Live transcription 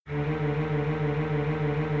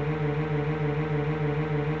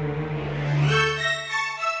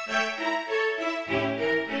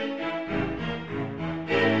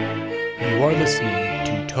are listening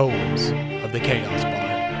to Tomes of the Chaos Bard.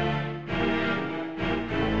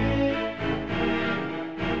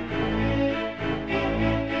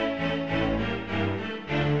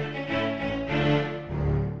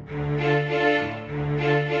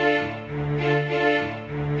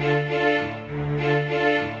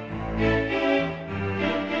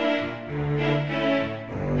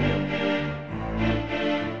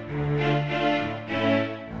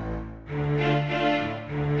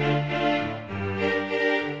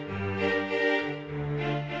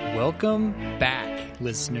 Welcome back,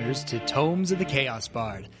 listeners, to Tomes of the Chaos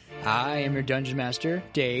Bard. I am your Dungeon Master,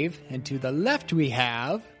 Dave, and to the left we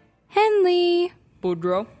have... Henley,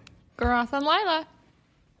 Boudreaux, Garoth and Lila.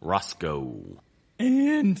 Roscoe.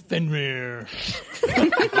 And Fenrir.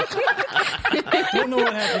 Don't know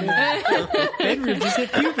what happened there. Fenrir just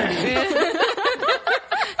hit puberty.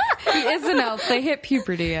 he is an elf. They hit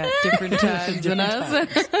puberty at different times than us.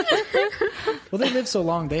 Well, they live so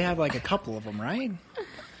long, they have like a couple of them, right?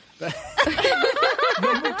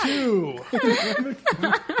 Number two.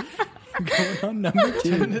 Going on number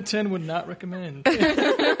 2. 10 to 10 would not recommend.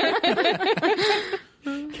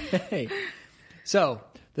 Okay. So,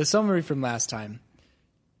 the summary from last time.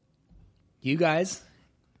 You guys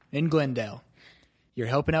in Glendale. You're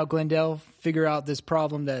helping out Glendale figure out this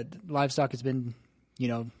problem that livestock has been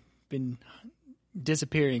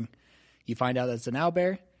disappearing. You find out that it's an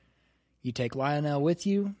owlbear. You take Lionel with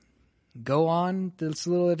you. Go on this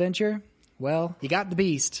little adventure. Well, you got the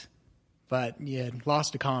beast, but you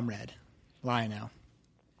lost a comrade, Lionel.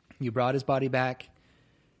 You brought his body back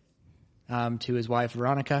to his wife,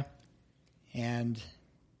 Veronica, and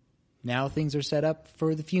now things are set up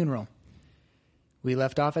for the funeral. We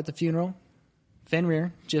left off at the funeral.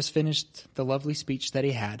 Fenrir just finished the lovely speech that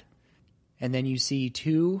he had, and then you see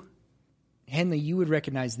two. Henley, you would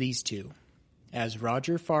recognize these two as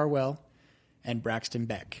Roger Farwell and Braxton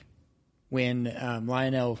Beck. When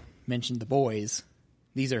Lionel mentioned the boys,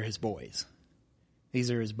 these are his boys. These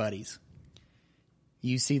are his buddies.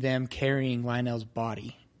 You see them carrying Lionel's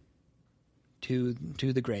body to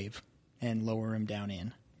the grave and lower him down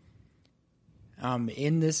in.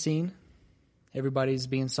 In this scene, everybody's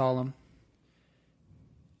being solemn.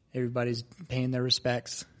 Everybody's paying their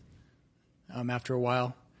respects. After a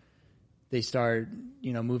while, they start,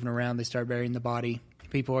 moving around. They start burying the body.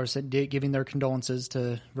 People are giving their condolences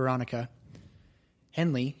to Veronica.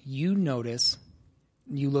 Henley, you notice,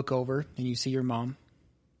 you look over and you see your mom,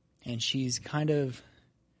 and she's kind of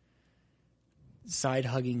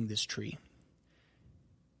side-hugging this tree.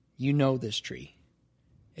 You know this tree.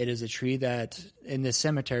 It is a tree that, in this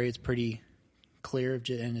cemetery, it's pretty clear,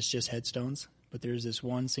 and it's just headstones, but there's this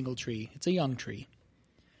one single tree. It's a young tree,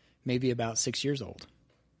 maybe about 6 years old.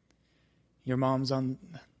 Your mom's on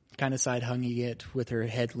kind of side-hugging it with her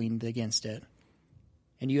head leaned against it,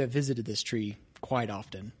 and you have visited this tree quite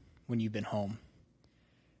often when you've been home.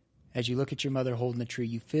 As you look at your mother holding the tree,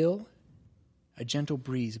 you feel a gentle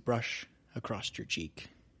breeze brush across your cheek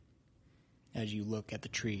as you look at the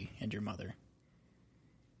tree and your mother.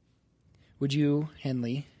 Would you,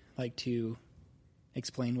 Henley, like to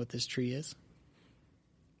explain what this tree is?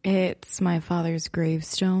 It's my father's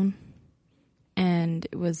gravestone, and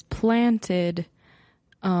it was planted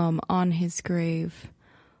on his grave.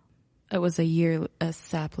 It was a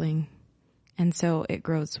sapling. And so it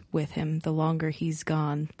grows with him. The longer he's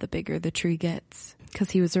gone, the bigger the tree gets.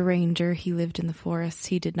 Because he was a ranger, he lived in the forest.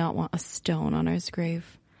 He did not want a stone on his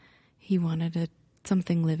grave. He wanted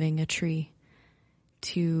something living, a tree,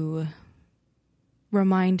 to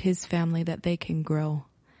remind his family that they can grow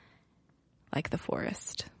like the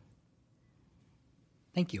forest.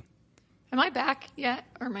 Thank you. Am I back yet,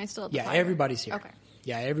 or am I still at the fire? Everybody's here. Okay.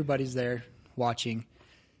 Yeah, everybody's there watching.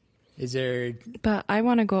 Is there... But I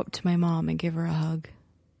want to go up to my mom and give her a hug.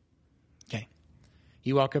 Okay.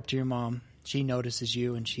 You walk up to your mom. She notices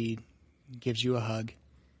you, and she gives you a hug.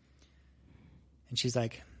 And she's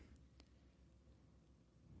like,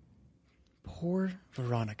 poor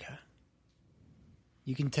Veronica.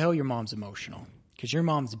 You can tell your mom's emotional, because your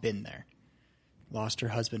mom's been there. Lost her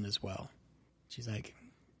husband as well. She's like,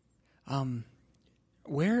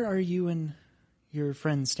 where are you and your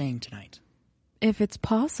friends staying tonight? If it's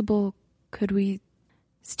possible, could we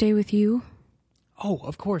stay with you? Oh,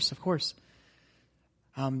 of course, of course.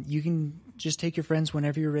 You can just take your friends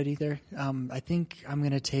whenever you're ready there. I think I'm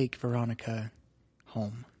going to take Veronica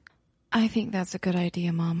home. I think that's a good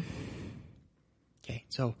idea, Mom. Okay,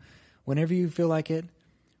 so whenever you feel like it,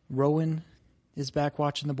 Rowan is back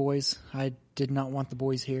watching the boys. I did not want the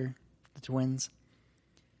boys here, the twins.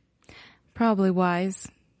 Probably wise.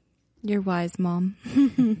 You're wise, Mom.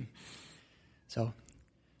 So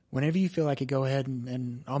whenever you feel like it, go ahead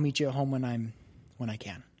and I'll meet you at home when I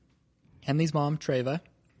can. Henley's mom, Treva,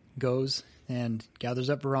 goes and gathers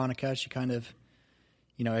up Veronica. She kind of,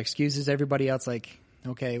 excuses everybody else, like,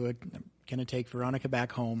 okay, we're going to take Veronica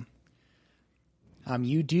back home.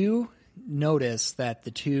 You do notice that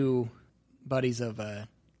the two buddies of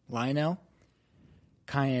Lionel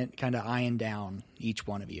kind of eyeing down each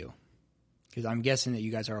one of you. Because I'm guessing that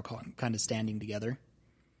you guys are all kind of standing together.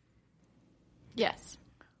 Yes.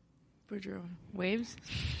 Boudreaux waves.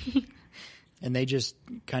 And they just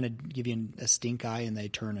kind of give you a stink eye and they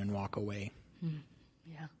turn and walk away.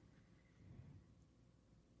 Yeah.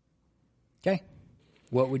 Okay.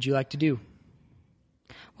 What would you like to do?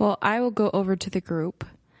 Well, I will go over to the group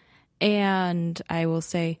and I will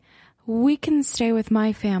say, we can stay with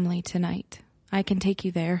my family tonight. I can take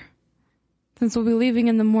you there. Since we'll be leaving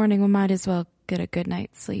in the morning, we might as well get a good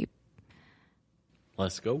night's sleep.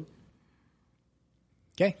 Let's go.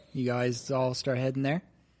 Okay. You guys all start heading there?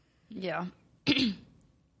 Yeah.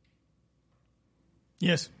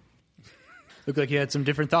 Yes. Looked like you had some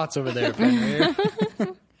different thoughts over there.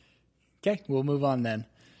 Okay, we'll move on then.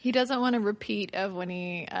 He doesn't want a repeat of when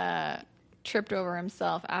he tripped over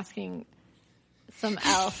himself asking some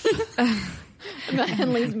else about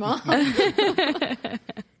Henley's mom.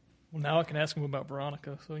 Well, now I can ask him about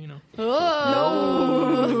Veronica, so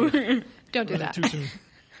Oh. No. Don't do that. Too soon.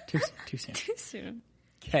 Too soon. Too soon.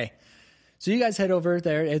 Okay. So you guys head over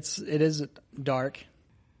there. It is dark.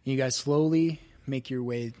 You guys slowly make your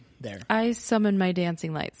way there. I summon my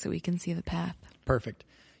dancing lights so we can see the path. Perfect.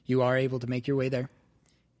 You are able to make your way there.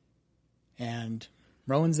 And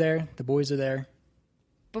Rowan's there. The boys are there.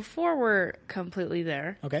 Before we're completely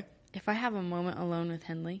there, Okay. if I have a moment alone with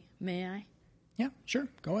Henley, may I? Yeah, sure.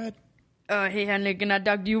 Go ahead. Hey, Henley, can I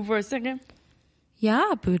talk to you for a second?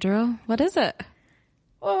 Yeah, Boudreaux. What is it?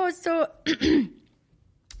 Oh, so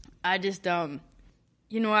I just, after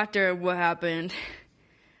what happened,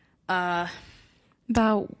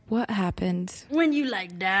 About what happened? when you,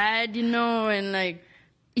 died, and,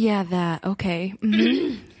 Yeah, that. Okay.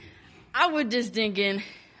 Mhm. I was just thinking,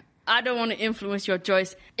 I don't want to influence your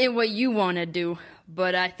choice in what you want to do,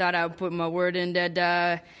 but I thought I would put my word in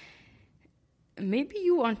that, maybe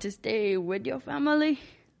you want to stay with your family?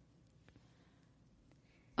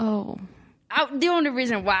 Oh. The only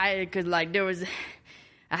reason why, because,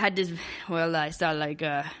 I had this, I saw,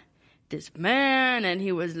 this man, and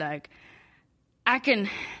he was like, I can't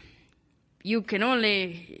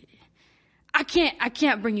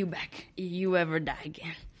bring you back if you ever die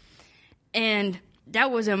again. And that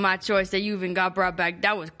wasn't my choice that you even got brought back.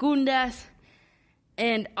 That was Kundas.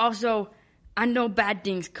 And also, I know bad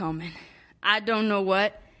things coming. I don't know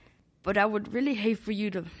what, but I would really hate for you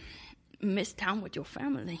to miss time with your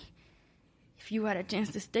family if you had a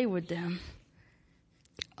chance to stay with them.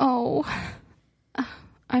 Oh.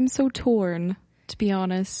 I'm so torn, to be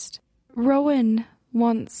honest. Rowan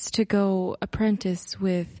wants to go apprentice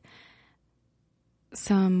with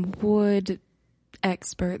some wood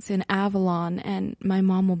experts in Avalon, and my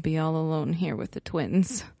mom will be all alone here with the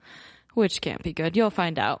twins, which can't be good. You'll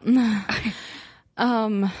find out.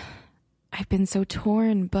 I've been so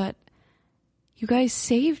torn, but you guys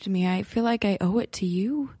saved me. I feel like I owe it to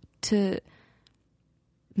you to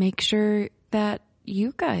make sure that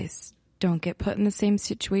you guys don't get put in the same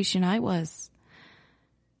situation I was.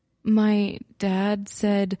 My dad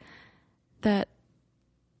said that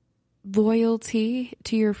loyalty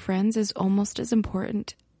to your friends is almost as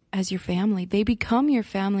important as your family. They become your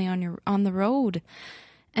family on the road.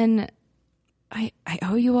 And I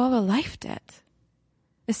owe you all a life debt.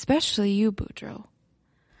 Especially you, Boudreaux.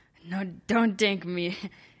 No, don't thank me.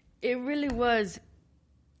 It really was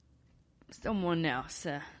someone else,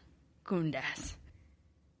 Kundas.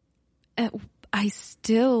 I'm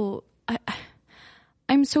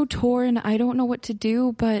so torn. I don't know what to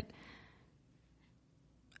do, but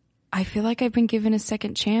I feel like I've been given a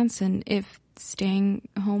second chance, and if staying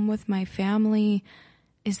home with my family,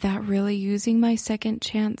 is that really using my second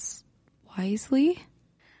chance wisely?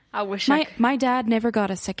 I wish my dad never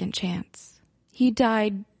got a second chance. He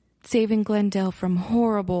died saving Glendale from a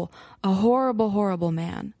horrible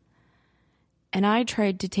man. And I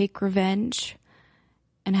tried to take revenge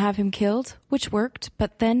and have him killed, which worked,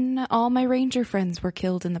 but then all my ranger friends were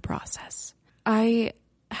killed in the process. I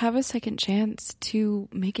have a second chance to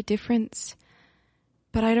make a difference,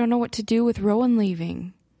 but I don't know what to do with Rowan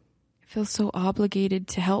leaving. I feel so obligated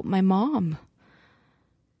to help my mom.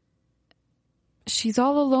 She's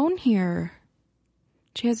all alone here.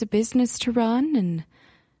 She has a business to run and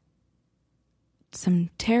some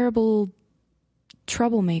terrible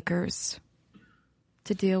troublemakers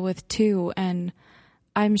to deal with too, and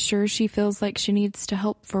I'm sure she feels like she needs to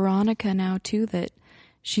help Veronica now, too, that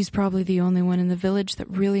she's probably the only one in the village that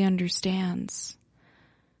really understands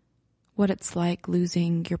what it's like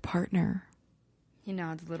losing your partner. He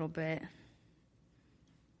nods a little bit.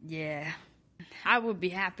 Yeah. I would be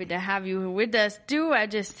happy to have you with us, too.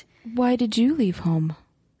 Why did you leave home?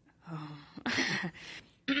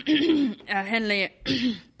 Henley,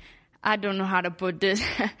 I don't know how to put this.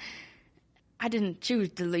 I didn't choose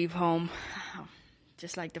to leave home.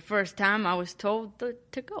 Just like the first time I was told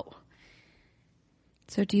to go.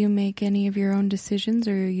 So do you make any of your own decisions,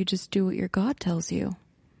 or you just do what your God tells you?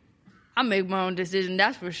 I make my own decision,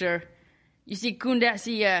 that's for sure. You see,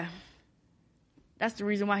 Kundas, that's the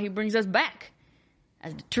reason why he brings us back.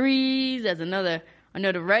 As the trees, as another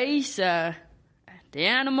race, the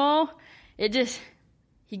animal.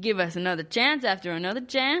 He give us another chance after another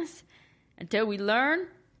chance until we learn,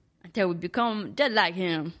 until we become just like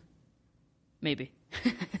him. Maybe.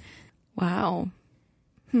 Wow.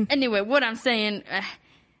 Anyway, what I'm saying,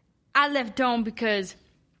 I left home because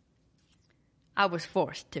I was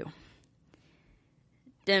forced to.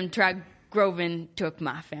 Them Groven took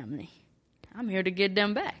my family. I'm here to get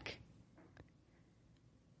them back.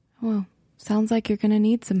 Well, sounds like you're going to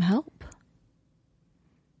need some help.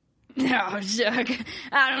 Oh, Chuck,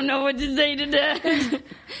 I don't know what to say to that.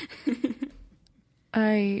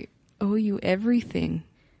 I owe you everything.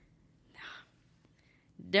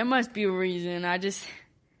 There must be a reason. I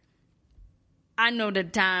know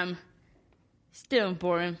that time is still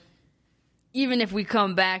important. Even if we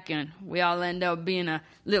come back and we all end up being a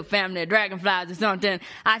little family of dragonflies or something,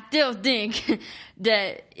 I still think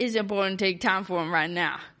that it's important to take time for them right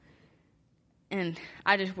now. And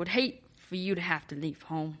I just would hate for you to have to leave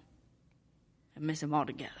home and miss them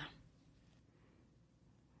altogether.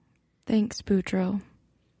 Thanks, Boudreaux.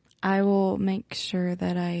 I will make sure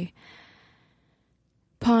that I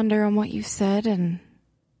ponder on what you said and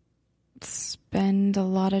spend a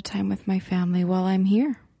lot of time with my family while I'm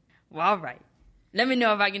here. Well, all right. Let me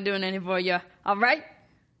know if I can do anything for you. All right?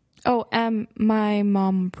 Oh, my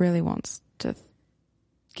mom really wants to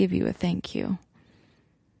give you a thank you.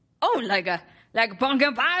 Oh, like a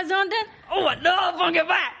pumpkin pie or something? Oh, I love pumpkin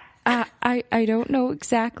pie. I don't know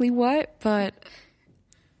exactly what, but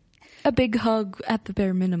a big hug at the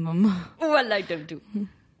bare minimum. Oh, I like them too.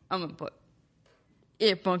 I'm gonna put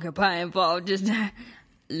if pumpkin pie involved, just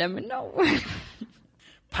let me know.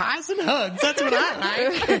 Pies and hugs. That's what I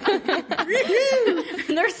like.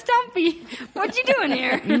 They're stumpy. What you doing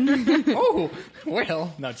here? Oh,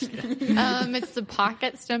 well, not just kidding. It's the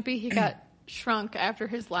pocket Stumpy. He got shrunk after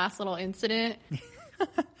his last little incident.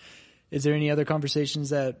 Is there any other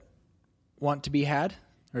conversations that want to be had?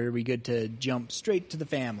 Or are we good to jump straight to the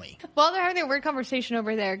family? While they're having a weird conversation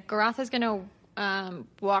over there, Garatha's going to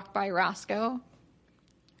walk by Roscoe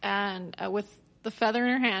and with the feather in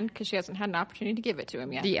her hand, because she hasn't had an opportunity to give it to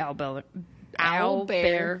him yet. The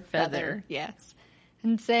owlbear feather. Yes.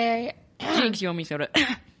 And say, Jinx, you owe me soda.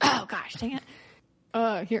 oh gosh, dang it.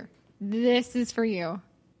 Here, this is for you.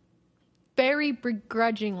 Very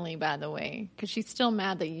begrudgingly, by the way, because she's still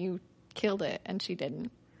mad that you killed it and she didn't.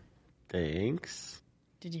 Thanks.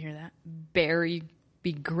 Did you hear that? Very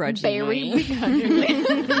begrudgingly. Very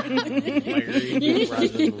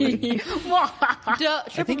begrudgingly.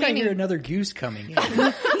 I think I hear another goose coming in.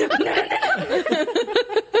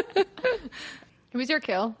 It was your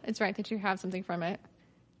kill. It's right that you have something from it.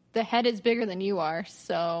 The head is bigger than you are,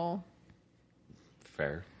 so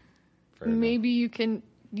Fair. maybe you can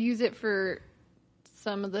use it for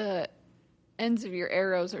some of the ends of your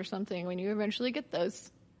arrows or something when you eventually get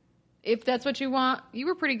those. If that's what you want. You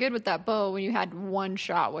were pretty good with that bow when you had one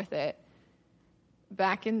shot with it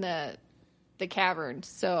back in the cavern,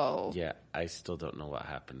 so Yeah, I still don't know what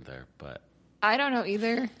happened there, but I don't know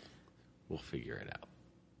either. we'll figure it out.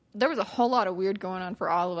 There was a whole lot of weird going on for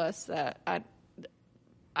all of us that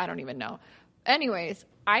I don't even know. Anyways,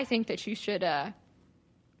 I think that you should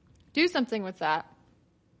do something with that.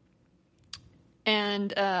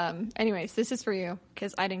 And anyways, this is for you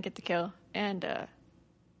because I didn't get the kill. And a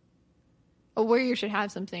warrior should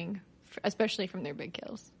have something, especially from their big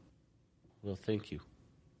kills. Well, thank you.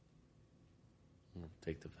 We'll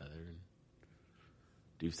take the feather and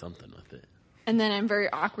do something with it. And then I'm very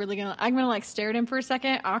awkwardly gonna like stare at him for a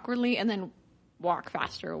second, awkwardly, and then walk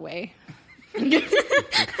faster away.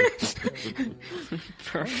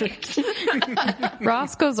 Perfect.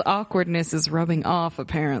 Roscoe's awkwardness is rubbing off,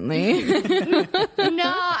 apparently. No,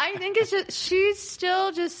 I think it's just she's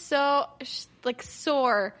still just so like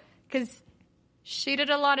sore because she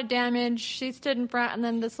did a lot of damage. She stood in front, and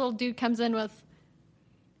then this little dude comes in with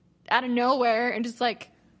out of nowhere and just like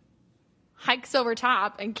hikes over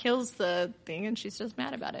top and kills the thing, and she's just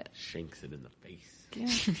mad about it. Shanks it in the face. Yeah.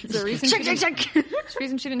 It's the reason it's the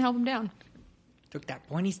reason she didn't help him down. Took that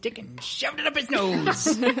pointy stick and shoved it up his nose.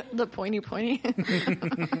 The pointy.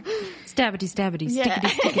 Stabbity, stabbity, Yeah.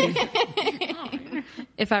 stickity, stickity.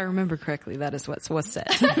 If I remember correctly, that is what was said.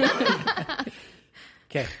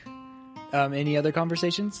 Okay. Any other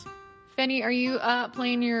conversations? Fenny, are you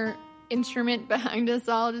playing your instrument behind us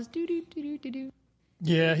all? Just do do do do do do.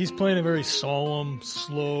 Yeah, he's playing a very solemn,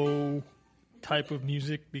 slow type of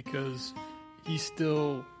music because he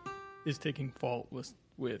still is taking fault with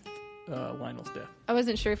Lionel's death. I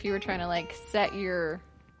wasn't sure if you were trying to like set your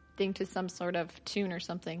thing to some sort of tune or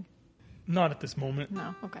something. Not at this moment.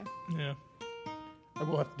 No, okay. Yeah. I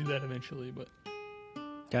will have to do that eventually, but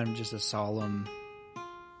Kind of just a solemn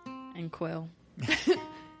And Quill.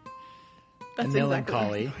 That's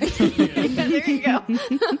melancholy. Exactly. Yeah, there you go.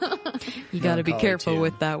 You got to be Melancholy careful tune.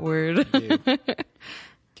 with that word.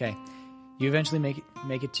 Okay. You eventually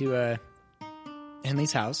make it to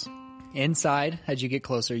Henley's house. Inside, as you get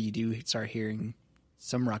closer, you do start hearing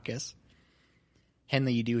some ruckus.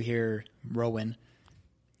 Henley, you do hear Rowan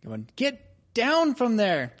going, "Get down from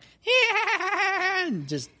there!" Yeah! And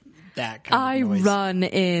just that kind I of noise. run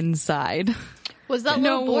inside. Was that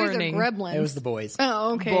No little boys warning. or gremlins? It was the boys.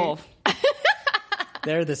 Oh, okay. Both.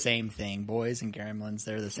 They're the same thing. Boys and gremlins,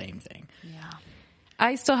 they're the same thing.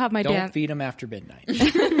 I still have my Don't feed them after midnight.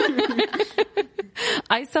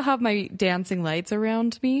 I still have my dancing lights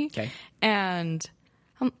around me. Okay. And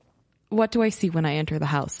what do I see when I enter the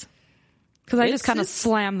house? Because I just kind of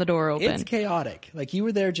slam the door open. It's chaotic. Like you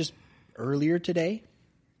were there just earlier today,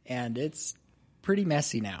 and it's pretty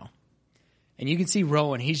messy now. And you can see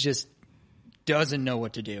Rowan, he's just doesn't know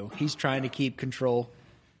what to do. He's trying to keep control,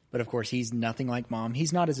 but of course he's nothing like Mom.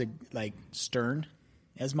 He's not as stern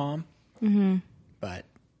as Mom. Mm-hmm. But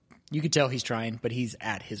you could tell he's trying, but he's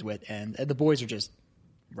at his wit end. And the boys are just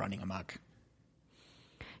running amok.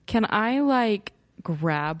 Can I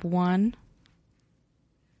grab one?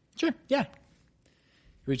 Sure, yeah.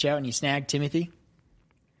 Reach out and you snag Timothy.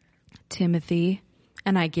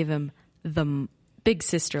 And I give him the big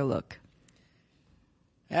sister look.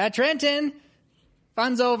 Trenton,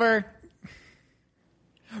 fun's over.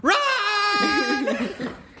 Run!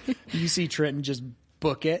 You see Trenton just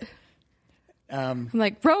book it. I'm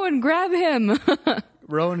like, Rowan, grab him.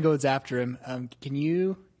 Rowan goes after him. Can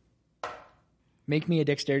you make me a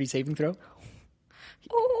dexterity saving throw?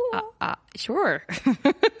 Sure.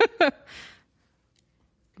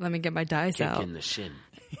 Let me get my dice Kick out. in the shin.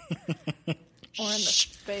 Or in the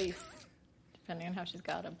face, depending on how she's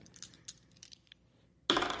got him.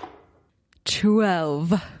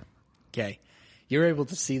 12. Okay. You're able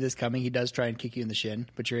to see this coming. He does try and kick you in the shin,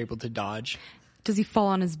 but you're able to dodge. Does he fall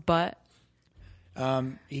on his butt?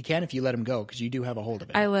 He can if you let him go, because you do have a hold of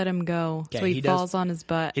it. I let him go. Okay, So he falls on his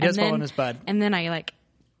butt. He does fall on his butt. And then I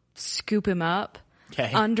scoop him up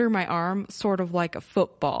Okay. under my arm, sort of like a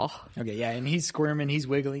football. Okay, yeah, and he's squirming, he's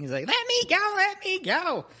wiggling. He's like, let me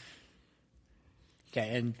go. Okay,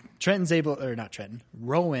 and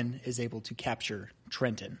Rowan is able to capture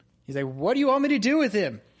Trenton. He's like, what do you want me to do with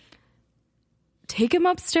him? Take him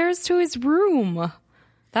upstairs to his room.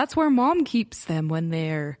 That's where Mom keeps them when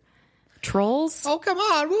they're trolls. Oh, come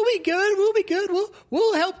on. We'll be good.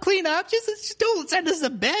 We'll help clean up. Just don't send us to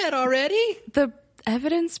bed already. The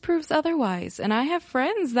evidence proves otherwise. And I have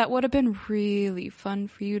friends that would have been really fun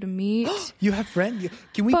for you to meet. You have friends?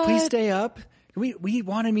 Can we please stay up? We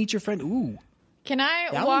want to meet your friend. Ooh, Can I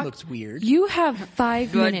that walk? one looks weird. You have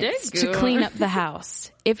 5 Good minutes day, to girl. clean up the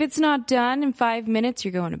house. If it's not done in 5 minutes,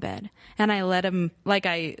 you're going to bed. And I let him,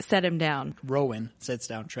 I set him down. Rowan sets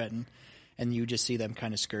down Trenton, and you just see them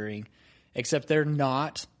kind of scurrying. Except they're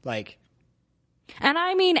not, And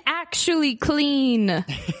I mean actually clean.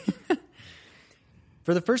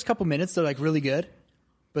 for the first couple minutes, they're, really good.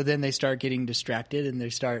 But then they start getting distracted, and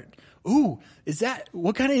they start, ooh,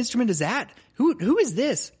 what kind of instrument is that? Who is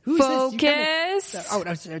this? Who is Focus. this? Oh,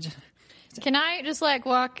 no, just, Can I just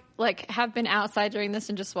walk, have been outside during this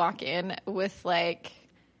and just walk in with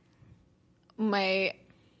my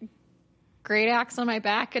great axe on my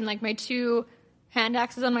back and my 2 hand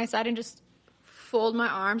axes on my side and just fold my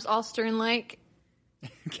arms all stern-like?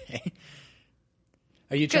 okay.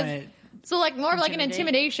 Are you trying to... So more of an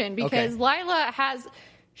intimidation because Lila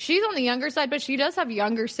she's on the younger side, but she does have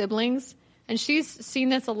younger siblings and she's seen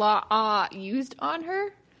this a lot used on her.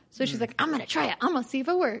 So she's like, I'm going to try it. I'm going to see if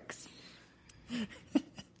it works.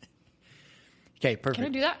 Okay, perfect. Can I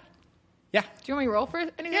do that? Yeah. Do you want me to roll for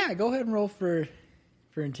anything? Yeah, go ahead and roll for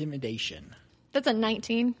intimidation. That's a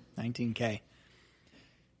 19. 19K.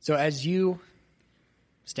 So as you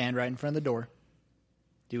stand right in front of the door,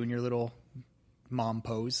 doing your little mom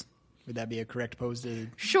pose. Would that be a correct pose to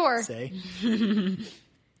Sure. say?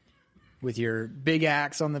 With your big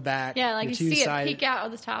axe on the back. Yeah, like your you see two-sided- it peek out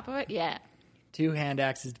of the top of it. Yeah. 2 hand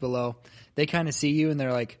axes below. They kind of see you and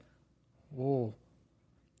they're like, whoa.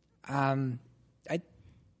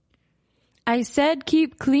 I said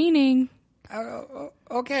keep cleaning.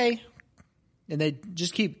 Okay. And they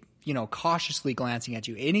just keep, cautiously glancing at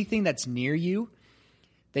you. Anything that's near you,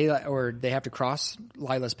 they have to cross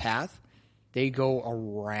Lila's path, they go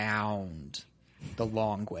around the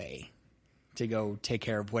long way to go take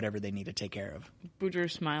care of whatever they need to take care of.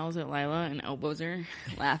 Boudreaux smiles at Lila and elbows her,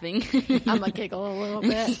 laughing. I'm gonna giggle a little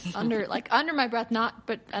bit under my breath,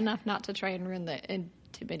 but enough not to try and ruin the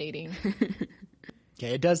intimidating.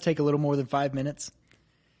 Okay, it does take a little more than 5 minutes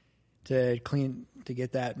to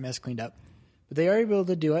get that mess cleaned up. But they are able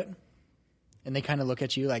to do it. And they kind of look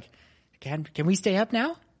at you like, can we stay up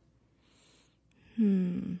now?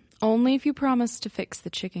 Only if you promise to fix the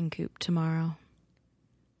chicken coop tomorrow.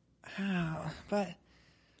 Oh, but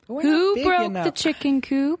we're Who not big broke enough. the chicken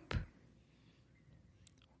coop?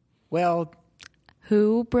 Well,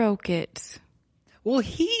 Who broke it?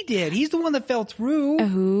 he did. He's the one that fell through.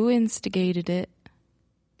 Who instigated it?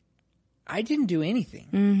 I didn't do anything.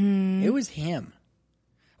 Mm-hmm. It was him.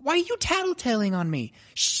 Why are you tattletelling on me?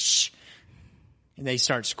 Shh. And they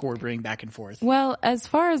start scorebring back and forth. Well, as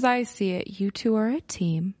far as I see it, you two are a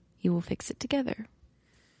team. You will fix it together.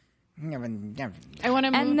 I want to move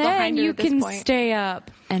And behind then her you at this can point. stay up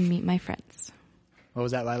and meet my friends. What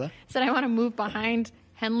was that, Lila? Said I want to move behind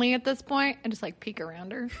Henley at this point and just like peek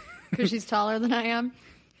around her because she's taller than I am.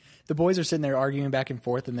 The boys are sitting there arguing back and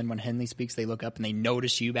forth, and then when Henley speaks, they look up and they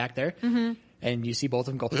notice you back there. Mm-hmm. And you see both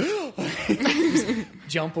of them go,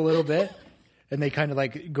 jump a little bit, and they kind of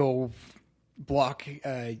like go block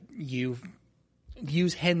you,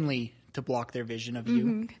 use Henley to block their vision of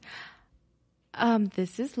you.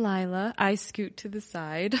 This is Lila. I scoot to the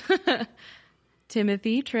side.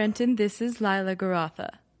 Timothy, Trenton, this is Lila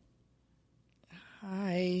Garotha.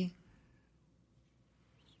 Hi.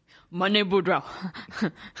 My name Boudreaux.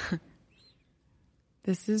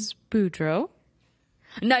 This is Boudreaux.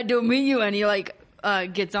 Nice to meet you. And he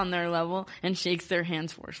gets on their level and shakes their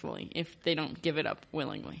hands forcefully if they don't give it up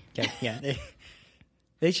willingly. Okay, yeah.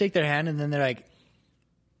 They shake their hand, and then they're like,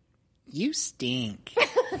 you stink.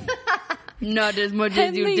 Not as much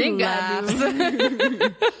as you Henley think I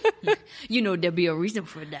do. There'll be a reason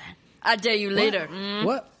for that. I'll tell you later.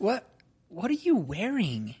 What are you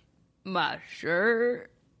wearing? My shirt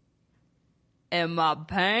and my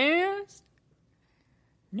pants.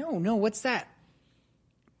 No, what's that?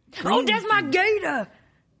 Oh, that's my gator.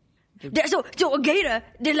 So a gator,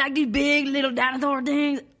 they're like these big little dinosaur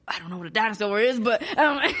things. I don't know what a dinosaur is, but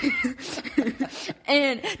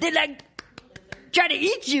and they like try to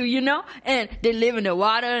eat you, and they live in the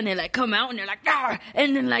water and they like come out and they're like, ah,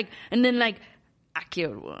 and then I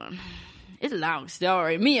killed one. It's a long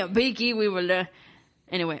story. Me and Beaky, we were there.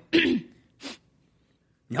 Anyway.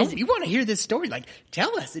 No, you want to hear this story? Like,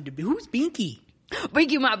 tell us. Who's Binky?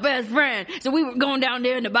 Beaky, my best friend. So we were going down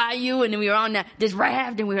there in the bayou, and then we were on this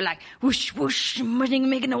raft, and we were like, whoosh, whoosh,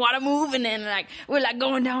 making the water move, and then we were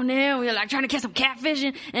going down there, and we were trying to catch some catfish,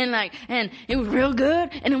 and it was real good.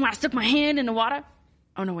 And then when I stuck my hand in the water,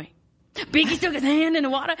 oh no, wait. Beaky stuck his hand in the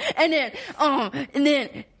water, and then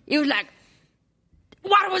it was like,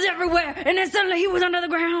 water was everywhere, and then suddenly he was under the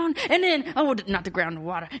ground, and then, not the ground, the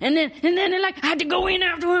water, and then I had to go in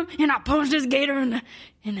after him, and I punched this gator in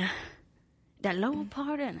that lower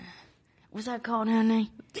part, and what's that called,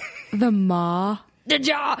 honey? The maw. The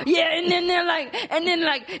jaw, yeah, and then they're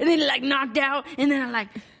knocked out, and then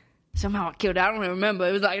somehow I killed it. I don't even remember.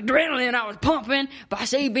 It was like adrenaline I was pumping, but I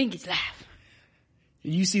saved Binky's life.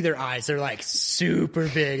 You see their eyes. They're super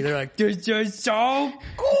big. They're like, this is so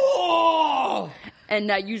cool. And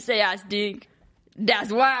now you say I stink.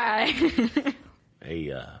 That's why.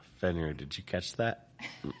 Hey, Fenrir, did you catch that?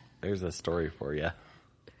 There's a story for you.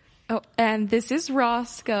 Oh, and this is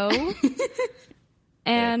Roscoe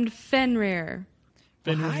and Fenrir.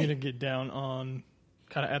 Fenrir's going to get down on,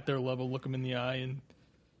 kind of at their level, look them in the eye, and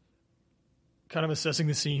kind of assessing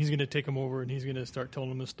the scene. He's going to take them over, and he's going to start telling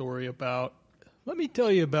them a story about, let me tell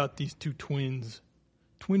you about these two twin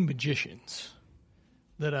magicians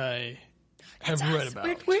that I have read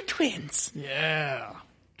about. We're twins. Yeah.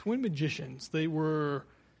 Twin magicians.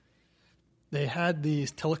 They had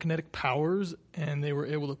these telekinetic powers, and they were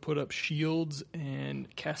able to put up shields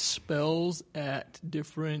and cast spells at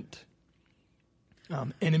different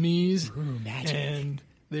enemies. Ooh, magic. And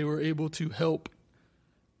they were able to help,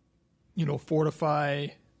 fortify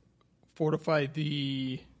fortify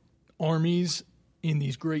the armies in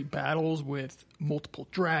these great battles with multiple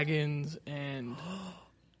dragons and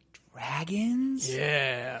Dragons?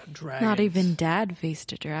 yeah, dragons. Not even Dad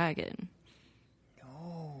faced a dragon.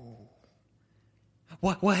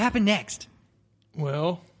 What happened next?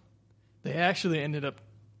 Well, they actually ended up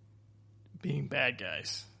being bad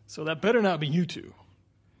guys. So that better not be you two.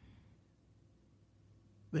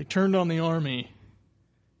 They turned on the army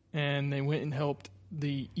and they went and helped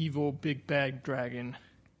the evil big bad dragon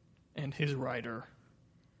and his rider.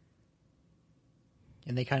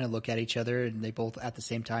 And they kind of look at each other, and they both at the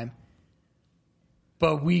same time.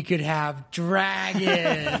 But we could have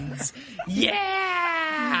dragons.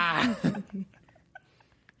 Yeah.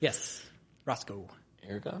 Yes, Roscoe.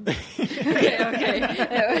 Aragon?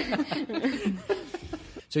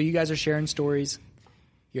 So you guys are sharing stories.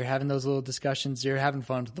 You're having those little discussions. You're having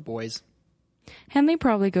fun with the boys. Henley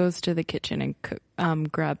probably goes to the kitchen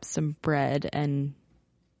and grabs some bread and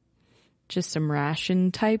just some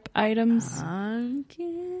ration type items.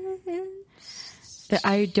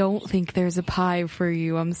 I don't think there's a pie for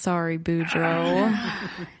you. I'm sorry, Boudreaux.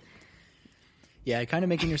 Yeah, kind of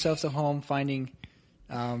making yourselves at home, finding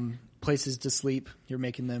places to sleep. You're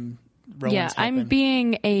making them. Rowan's I'm helping.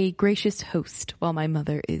 being a gracious host while my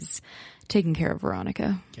mother is taking care of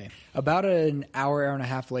Veronica. Okay. About an hour and a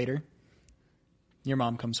half later, your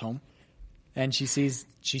mom comes home, and she sees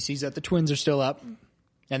that the twins are still up,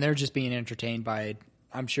 and they're just being entertained by.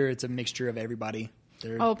 I'm sure it's a mixture of everybody.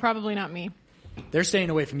 Oh, probably not me. They're staying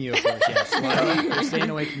away from you, of course. Yes, they're staying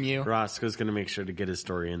away from you. Roscoe's going to make sure to get his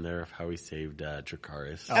story in there of how he saved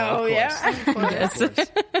Dracarys. Oh, yeah.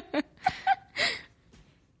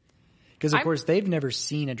 Because, of course, they've never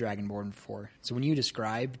seen a Dragonborn before. So when you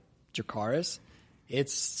describe Dracarys,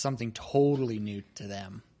 it's something totally new to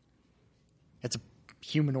them. It's a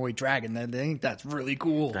humanoid dragon. They think that's really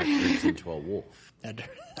cool. That turns into a wolf.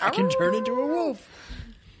 I can turn into a wolf.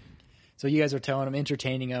 So you guys are telling them,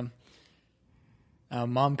 entertaining them.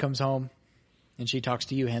 Mom comes home, and she talks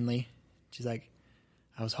to you, Henley. She's like,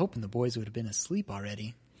 I was hoping the boys would have been asleep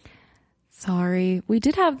already. Sorry. We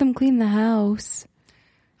did have them clean the house.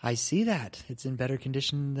 I see that. It's in better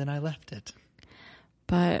condition than I left it.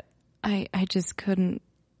 But I just couldn't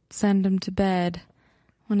send them to bed.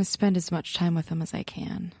 I want to spend as much time with them as I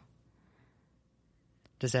can.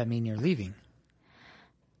 Does that mean you're leaving?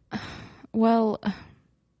 Well,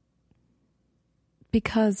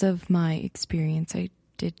 because of my experience, I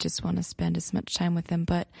did just want to spend as much time with them.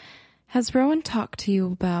 But has Rowan talked to you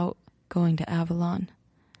about going to Avalon?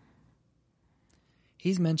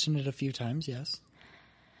 He's mentioned it a few times, yes.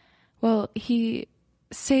 Well, he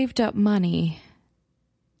saved up money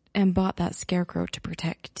and bought that scarecrow to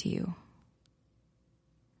protect you.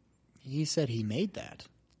 He said he made that.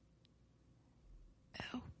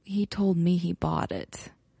 He told me he bought it.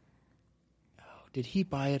 Did he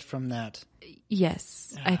buy it from that?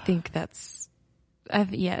 Yes, I think that's...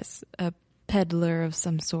 yes, a peddler of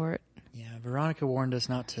some sort. Yeah, Veronica warned us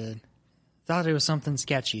not to... Thought it was something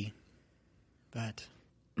sketchy. But...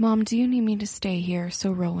 Mom, do you need me to stay here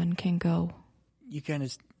so Rowan can go? You kind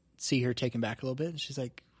of see her taken back a little bit. And she's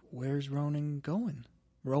like, where's Rowan going?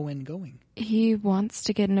 He wants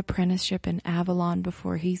to get an apprenticeship in Avalon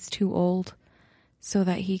before he's too old so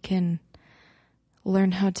that he can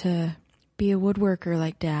learn how to be a woodworker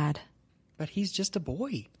like Dad. But he's just a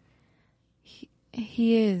boy.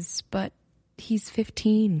 He is, but he's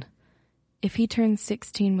 15. If he turns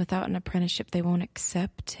 16 without an apprenticeship, they won't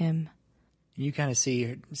accept him. You kind of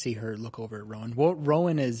see her look over at Rowan. Well,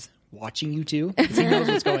 Rowan is watching you two because he knows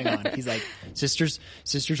what's going on. He's like, sisters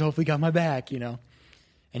hopefully got my back, you know.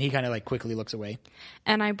 And he kind of like quickly looks away.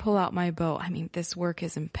 And I pull out my bow. I mean, this work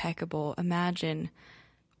is impeccable. Imagine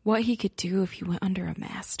what he could do if he went under a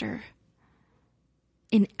master.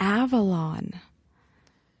 In Avalon.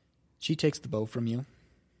 She takes the bow from you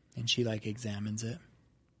and she like examines it.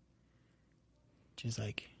 She's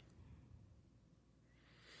like,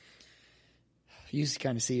 you just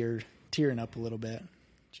kind of see her tearing up a little bit.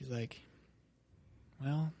 She's like,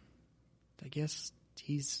 well, I guess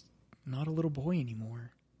he's not a little boy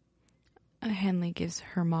anymore. Henley gives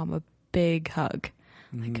her mom a big hug.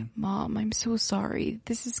 Mm-hmm. Like, Mom, I'm so sorry.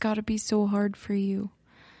 This has got to be so hard for you.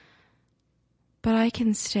 But I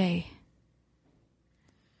can stay.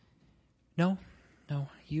 No,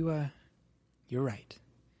 you're right.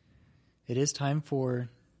 It is time for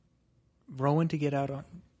Rowan to get out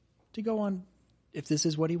to go on, if this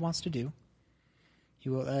is what he wants to do. He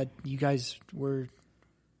will. You guys where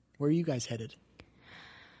are you guys headed?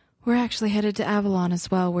 We're actually headed to Avalon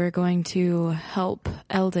as well. We're going to help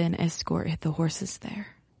Eldon escort the horses there.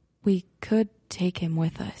 We could take him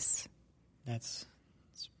with us. That's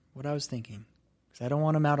what I was thinking. Because I don't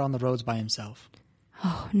want him out on the roads by himself.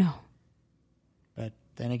 Oh, no. But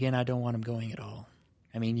then again, I don't want him going at all.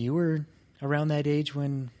 I mean, you were around that age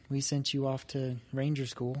when we sent you off to ranger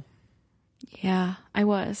school. Yeah, I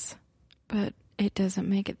was. But it doesn't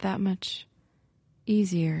make it that much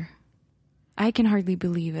easier. I can hardly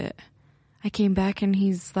believe it. I came back and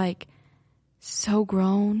he's like so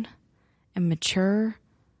grown and mature.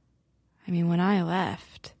 I mean, when I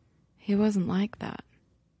left, he wasn't like that.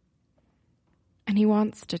 And he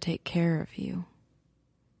wants to take care of you.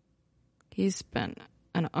 He spent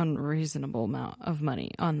an unreasonable amount of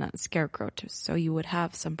money on that scarecrow just so you would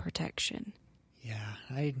have some protection. Yeah,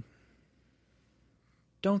 I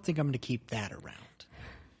don't think I'm going to keep that around.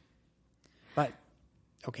 But,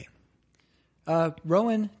 okay.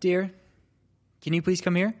 Rowan, dear, can you please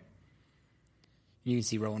come here? You can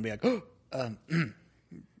see Rowan be like,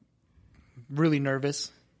 really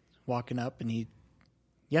nervous, walking up, and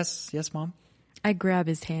yes, Mom. I grab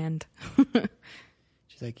his hand.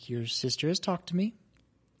 She's like, your sister has talked to me,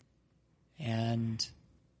 and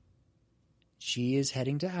she is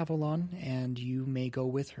heading to Avalon, and you may go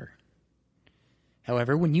with her.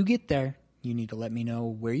 However, when you get there, you need to let me know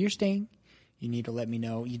where you're staying. You need to let me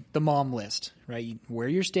know the mom list, right? Where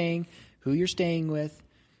you're staying, who you're staying with,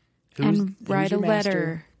 and write a your master.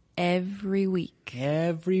 letter every week.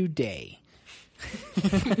 Every day.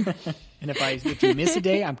 And if you miss a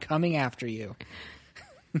day, I'm coming after you.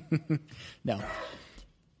 No.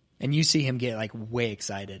 And you see him get like way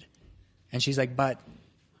excited. And she's like, but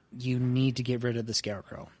you need to get rid of the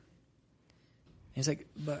scarecrow. And he's like,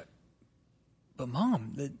 but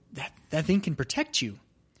Mom, that thing can protect you.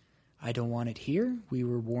 I don't want it here. We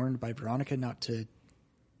were warned by Veronica not to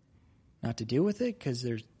deal with it because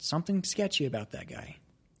there's something sketchy about that guy.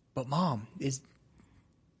 But Mom,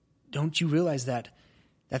 don't you realize that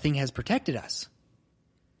thing has protected us?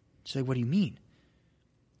 She's like, what do you mean?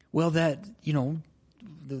 Well, that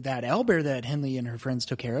owlbear that Henley and her friends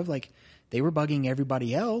took care of, like, they were bugging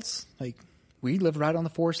everybody else. Like, we lived right on the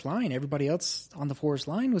forest line. Everybody else on the forest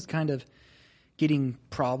line was kind of getting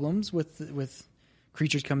problems with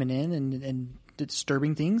creatures coming in and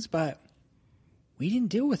disturbing things, but we didn't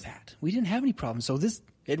deal with that. We didn't have any problems. So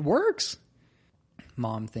it works.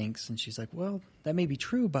 Mom thinks, and she's like, well, that may be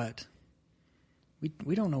true, but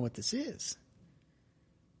we don't know what this is.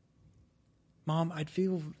 Mom, I'd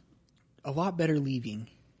feel a lot better leaving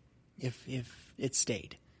if it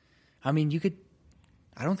stayed. I mean,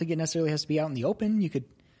 I don't think it necessarily has to be out in the open. You could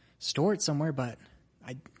store it somewhere, but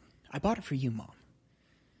I bought it for you, Mom.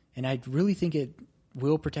 And I really think it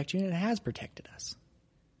will protect you, and it has protected us.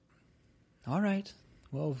 All right.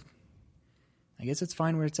 Well, I guess it's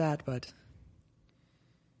fine where it's at, but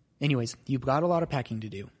anyways, you've got a lot of packing to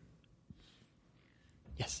do.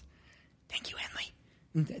 Yes. Thank you, Henley.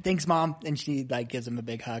 Thanks, Mom. And she gives him a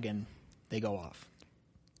big hug, and they go off.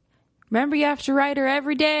 Remember, you have to write her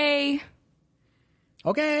every day.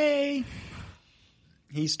 Okay.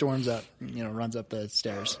 He storms up, runs up the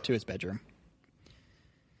stairs to his bedroom.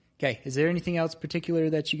 Okay, is there anything else particular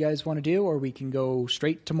that you guys want to do, or we can go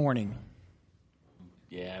straight to morning?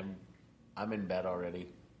 Yeah, I'm in bed already.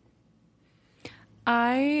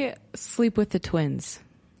 I sleep with the twins.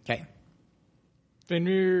 Okay.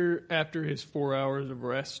 Fenrir, after his 4 hours of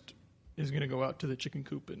rest, is going to go out to the chicken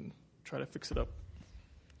coop and try to fix it up.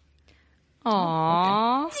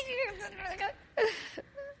 Aww.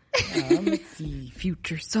 Let's see.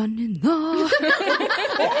 Future son-in-law.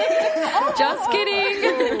 Just kidding.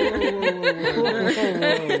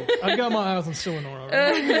 I've got my eyes on Silenor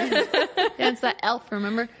already. Yeah, it's that elf,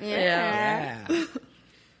 remember? Yeah.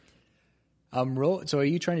 So are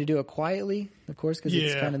you trying to do it quietly, of course, because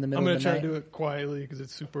it's kind of in the middle I'm of the night? I'm going to try to do it quietly because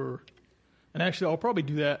it's super... And actually, I'll probably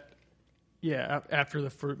do that, after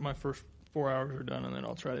my first 4 hours are done, and then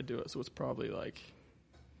I'll try to do it. So it's probably 4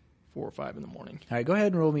 or 5 in the morning. All right, go ahead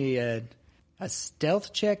and roll me a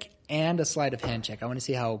stealth check and a sleight of hand check. I want to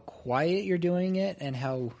see how quiet you're doing it and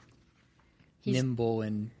how nimble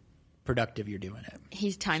and productive you're doing it.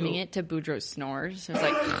 He's timing it to Boudreaux's snores. So it's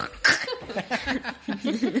like...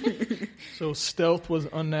 So stealth was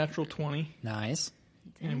unnatural 20. Nice.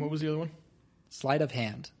 And what was the other one? Sleight of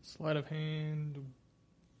hand. Sleight of hand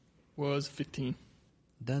was 15.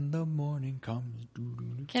 Then the morning comes.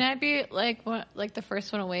 Doo-doo-doo. Can I be the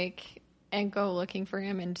first one awake and go looking for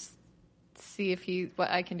him and just see what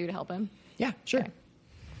I can do to help him? Yeah, sure. Okay.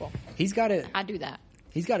 Well, he's got it. I do that.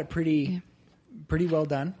 He's got it pretty well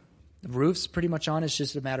done. The roof's pretty much on. It's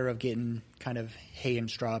just a matter of getting kind of hay and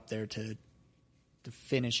straw up there to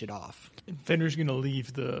finish it off. And Fenrir's going to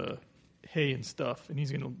leave the hay and stuff, and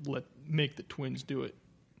he's going to make the twins do it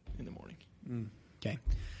in the morning. Okay.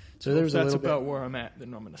 So there was a That's little about bit. where I'm at.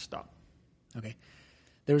 Then I'm going to stop. Okay.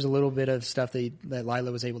 There was a little bit of stuff that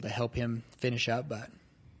Lila was able to help him finish up, but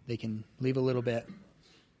they can leave a little bit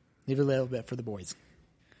for the boys.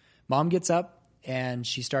 Mom gets up and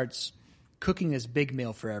she starts cooking this big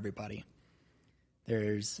meal for everybody.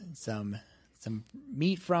 There's some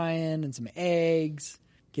meat frying and some eggs.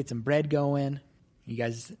 Get some bread going. You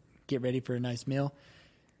guys get ready for a nice meal.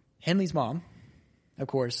 Henley's mom, of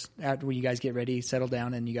course, after you guys get ready, settle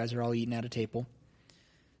down, and you guys are all eating at a table.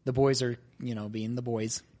 The boys are, being the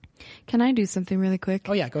boys. Can I do something really quick?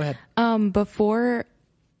 Oh, yeah, go ahead. Before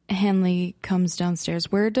Henley comes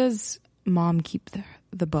downstairs, where does Mom keep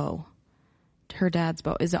the bow? Her dad's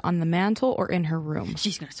bow. Is it on the mantle or in her room?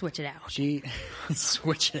 She's going to switch it out. She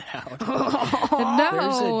switch it out.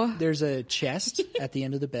 No. There's a chest at the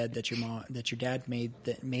end of the bed that your dad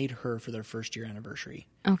made her for their first year anniversary.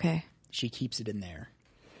 Okay. She keeps it in there.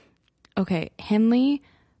 Okay. Henley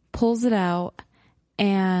pulls it out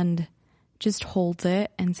and just holds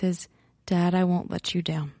it and says, "Dad, I won't let you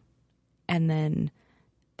down." And then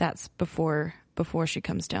that's before she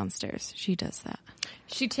comes downstairs. She does that.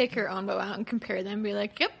 She'd take her own bow out and compare them and be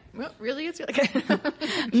like, yep, well, really? It's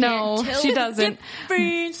like, No, she doesn't.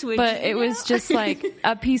 Switch But it was just like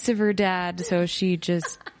a piece of her dad, so she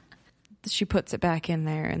puts it back in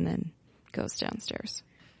there and then goes downstairs.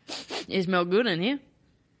 It smells good in here.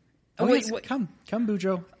 Oh, wait, yes. wait. Come,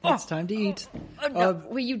 Boudreaux. It's time to eat. No,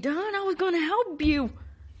 were you done? I was going to help you.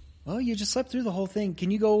 Well, you just slept through the whole thing.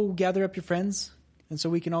 Can you go gather up your friends, and so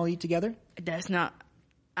we can all eat together? That's not.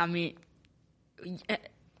 I mean,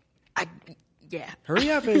 yeah. Hurry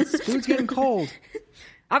up! Food's getting cold.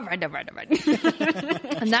 All right.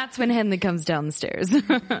 And that's when Henley comes downstairs.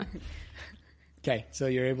 Okay, so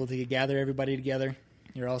you're able to gather everybody together.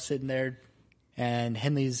 You're all sitting there, and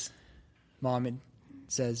Henley's mom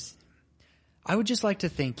says, "I would just like to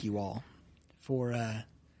thank you all for."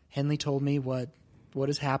 Henley told me what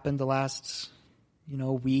has happened the last,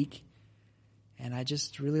 week, and I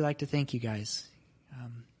just really like to thank you guys.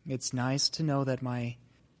 It's nice to know that my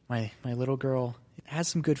little girl has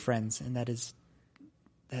some good friends, and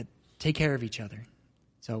that take care of each other.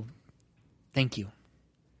 So, thank you.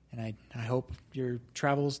 And I hope your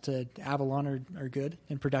travels to Avalon are good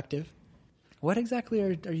and productive. What exactly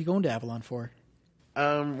are you going to Avalon for?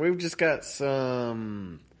 We've just got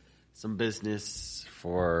some business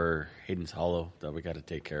for Hayden's Hollow that we got to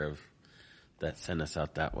take care of that sent us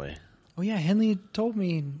out that way. Oh, yeah, Henley told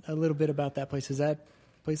me a little bit about that place. Is that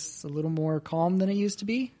place a little more calm than it used to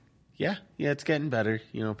be? Yeah, it's getting better.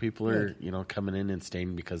 People are, coming in and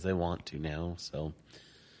staying because they want to now. So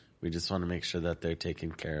we just want to make sure that they're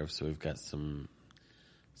taken care of. So we've got some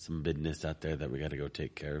business out there that we got to go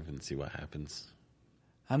take care of and see what happens.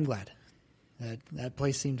 I'm glad. That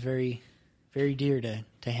place seemed very, very dear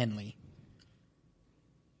to Henley.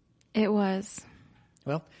 It was.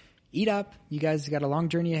 Well, eat up. You guys got a long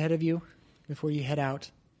journey ahead of you before you head out.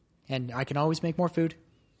 And I can always make more food,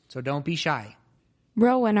 so don't be shy.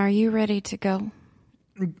 Rowan, are you ready to go?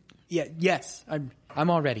 Yeah, yes, I'm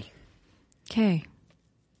all ready. Okay.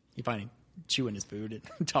 You find him chewing his food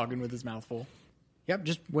and talking with his mouth full. Yep,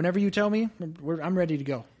 just whenever you tell me, I'm ready to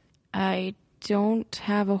go. I don't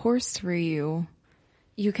have a horse for you.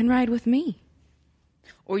 You can ride with me.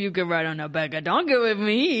 Or you can ride on a back of donkey with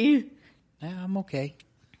me. I'm okay.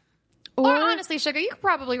 or honestly, Sugar, you could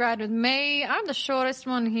probably ride with me. I'm the shortest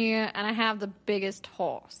one here, and I have the biggest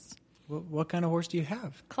horse. What kind of horse do you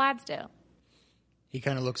have? Clydesdale. He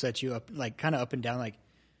kind of looks at you kind of up and down like,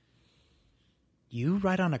 you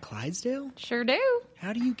ride on a Clydesdale? Sure do.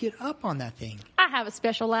 How do you get up on that thing? I have a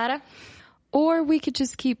special ladder. Or we could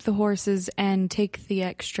just keep the horses and take the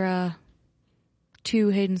extra to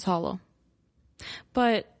Hayden's Hollow.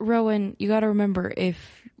 But Rowan, you got to remember,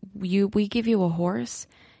 if we give you a horse,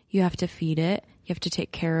 you have to feed it, you have to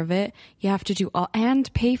take care of it, you have to do all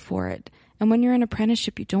and pay for it. And when you're an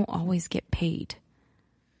apprenticeship, you don't always get paid.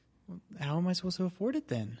 How am I supposed to afford it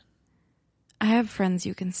then? I have friends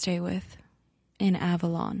you can stay with in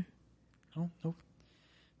Avalon. Oh,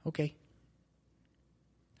 okay.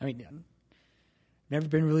 I mean, I've never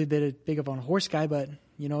been really big of a horse guy, but,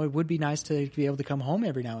 it would be nice to be able to come home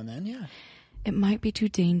every now and then, yeah. It might be too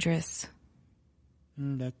dangerous.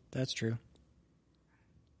 That's true.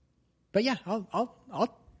 But yeah,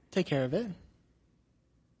 I'll take care of it.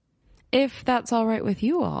 If that's all right with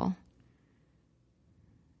you all.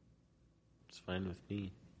 It's fine with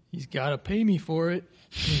me. He's got to pay me for it.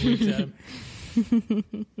 He winks at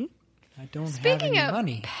him. I don't have Speaking any of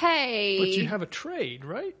money. pay, But you have a trade,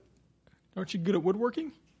 right? Aren't you good at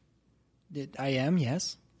woodworking? I am,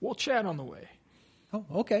 yes. We'll chat on the way. Oh,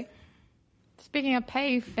 okay. Speaking of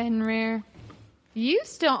pay, Fenrir, you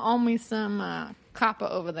still owe me some copper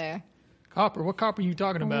over there. Copper? What copper are you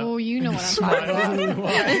talking about? Oh, you know what I'm talking about.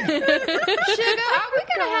 Sugar, are we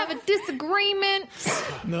going to have a disagreement?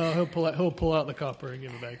 No, he'll pull out the copper and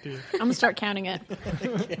give it back to you. I'm going to start counting it.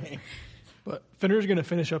 Okay. But Fenrir's going to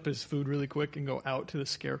finish up his food really quick and go out to the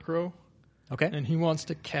scarecrow. Okay. And he wants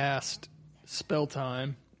to cast spell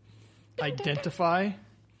time, identify.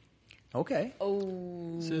 Okay.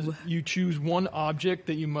 It says you choose one object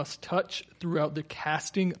that you must touch throughout the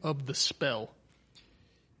casting of the spell.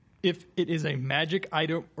 If it is a magic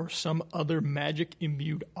item or some other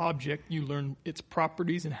magic-imbued object, you learn its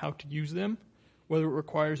properties and how to use them, whether it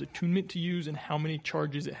requires attunement to use, and how many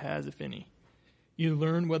charges it has, if any. You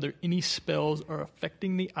learn whether any spells are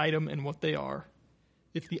affecting the item and what they are.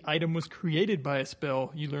 If the item was created by a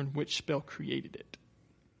spell, you learn which spell created it.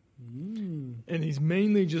 And he's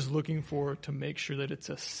mainly just looking to make sure that it's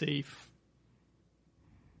a safe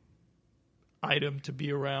item to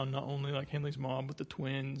be around, not only like Henley's mom, but the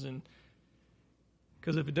twins. And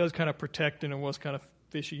because if it does kind of protect and it was kind of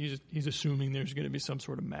fishy, he's assuming there's going to be some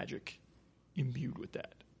sort of magic imbued with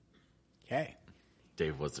that. Okay.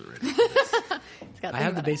 Dave wasn't ready for this. I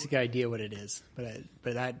have the basic idea what it is, but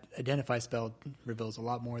that identify spell reveals a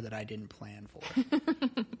lot more that I didn't plan for.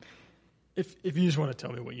 If you just want to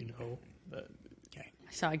tell me what you know. Okay.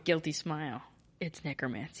 I saw a guilty smile. It's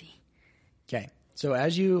necromancy. Okay. So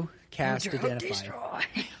as you cast Your hook identify, destroy.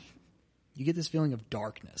 you get this feeling of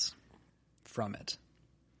darkness from it.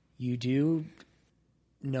 You do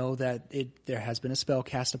know that there has been a spell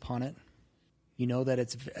cast upon it. You know that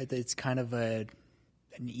it's kind of an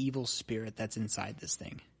evil spirit that's inside this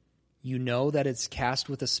thing. You know that it's cast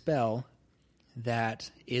with a spell that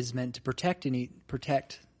is meant to protect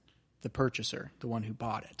the purchaser, the one who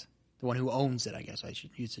bought it, the one who owns it, I guess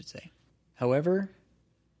you should say. However,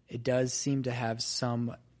 it does seem to have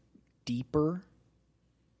some deeper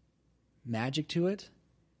magic to it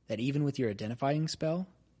that even with your identifying spell,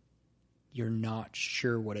 you're not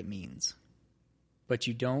sure what it means. But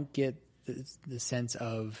you don't get the sense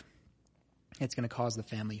of it's going to cause the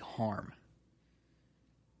family harm.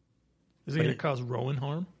 Is it going to cause Rowan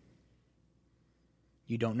harm?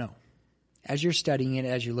 You don't know. As you're studying it,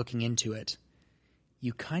 as you're looking into it,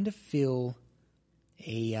 you kind of feel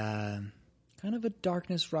a kind of a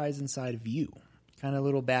darkness rise inside of you. Kind of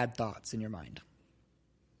little bad thoughts in your mind.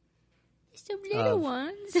 Some little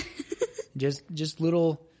ones. just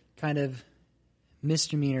little kind of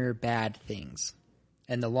misdemeanor bad things.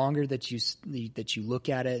 And the longer that you look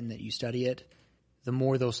at it and that you study it, the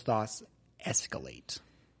more those thoughts escalate.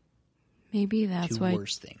 Maybe that's to why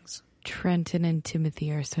worse things. Trenton and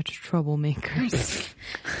Timothy are such troublemakers.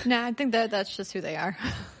 Nah, I think that's just who they are.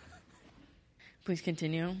 Please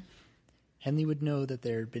continue. Henley would know that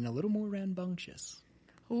there had been a little more rambunctious.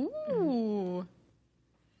 Ooh.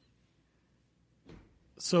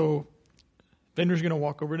 So, Fenrir's going to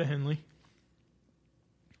walk over to Henley,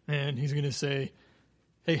 and he's going to say,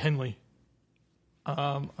 "Hey, Henley,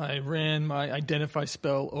 I ran my identify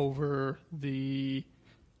spell over the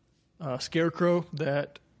scarecrow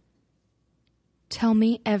that..." Tell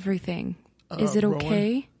me everything. Is it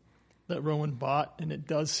okay? That Rowan bought, and it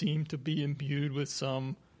does seem to be imbued with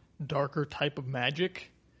some darker type of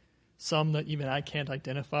magic. Some that even I can't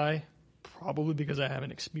identify, probably because I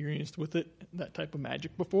haven't experienced with it, that type of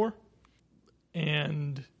magic before.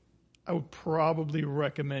 And I would probably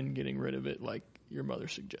recommend getting rid of it like your mother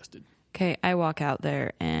suggested. Okay, I walk out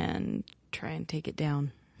there and try and take it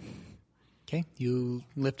down. Okay, you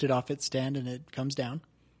lift it off its stand and it comes down.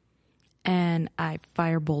 And I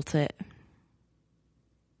firebolt it.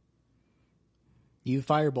 You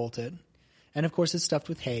firebolt it. And of course it's stuffed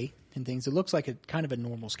with hay and things. It looks like a kind of a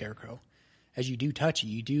normal scarecrow. As you do touch it,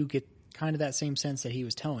 you do get kind of that same sense that he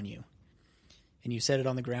was telling you. And you set it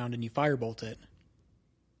on the ground and you firebolt it.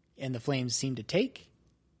 And the flames seem to take.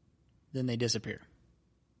 Then they disappear.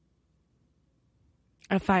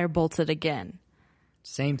 I firebolt it again.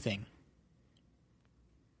 Same thing.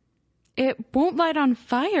 It won't light on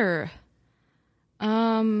fire.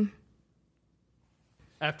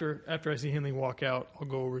 After I see Henley walk out, I'll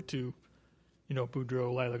go over to,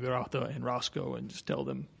 Boudreaux, Lila Garata, and Roscoe and just tell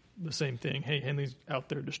them the same thing. Hey, Henley's out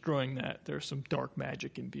there destroying that. There's some dark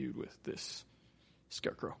magic imbued with this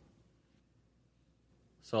scarecrow.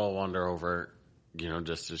 So I'll wander over,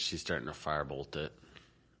 just as she's starting to firebolt it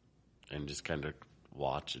and just kind of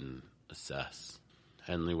watch and assess.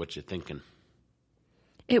 Henley, what you thinking?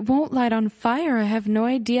 It won't light on fire. I have no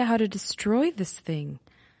idea how to destroy this thing.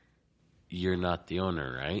 You're not the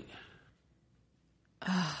owner, right?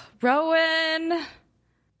 Rowan!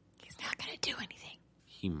 He's not going to do anything.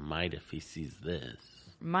 He might if he sees this.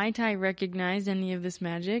 Might I recognize any of this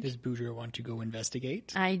magic? Does Boudreaux want to go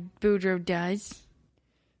investigate? Boudreaux does.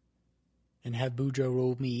 And have Boudreaux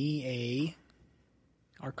roll me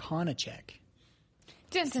a Arcana check.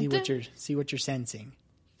 Dun, dun, See dun. what you're sensing.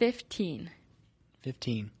 15.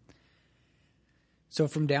 15. So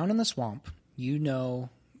from down in the swamp, you know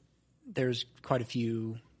there's quite a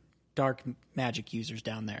few dark magic users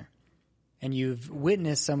down there. And you've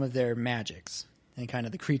witnessed some of their magics and kind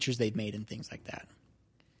of the creatures they've made and things like that.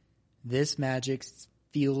 This magic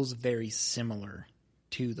feels very similar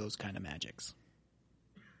to those kind of magics.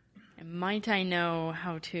 And might I know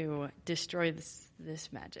how to destroy this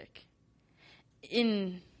magic?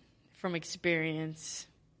 From experience,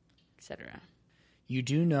 etc. You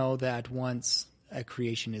do know that once a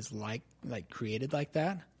creation is like created like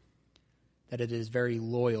that it is very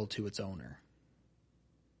loyal to its owner.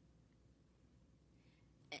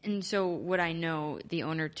 And so would I know the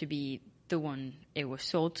owner to be the one it was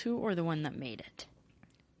sold to or the one that made it?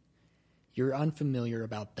 You're unfamiliar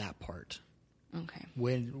about that part. Okay.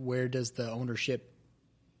 Where does the ownership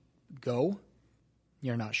go?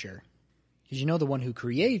 You're not sure. Because you know the one who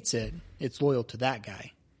creates it, it's loyal to that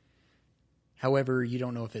guy. However, you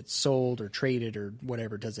don't know if it's sold or traded or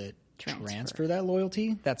whatever. Does it transfer that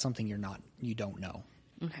loyalty? That's something you don't know.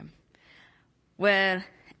 Okay. Well,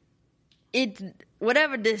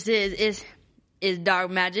 whatever this is dark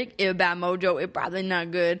magic. It's bad mojo. It's probably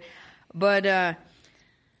not good. But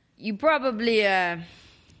you probably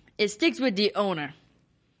it sticks with the owner.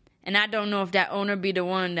 And I don't know if that owner be the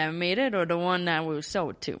one that made it or the one that was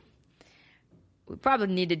sold to. We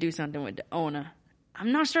probably need to do something with the owner.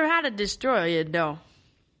 I'm not sure how to destroy it, though.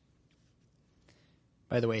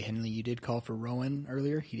 By the way, Henley, you did call for Rowan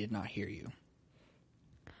earlier. He did not hear you.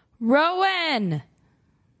 Rowan!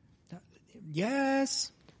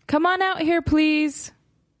 Yes. Come on out here, please.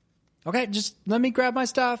 Okay, just let me grab my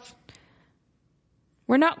stuff.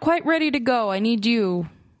 We're not quite ready to go. I need you.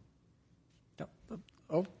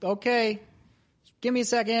 Oh, okay. Give me a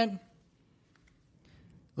second. A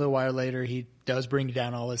little while later, he does bring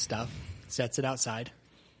down all his stuff, sets it outside,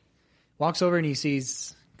 walks over and he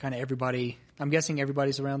sees kind of everybody. I'm guessing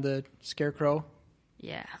everybody's around the scarecrow.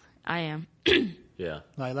 Yeah, I am. Yeah.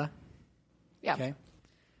 Lila? Yeah. Okay.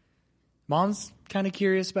 Mom's kind of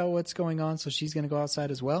curious about what's going on, so she's going to go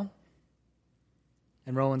outside as well.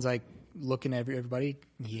 And Rowan's like looking at everybody.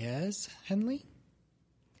 Yes, Henley?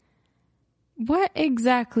 What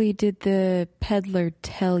exactly did the peddler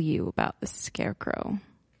tell you about the scarecrow?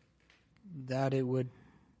 That it would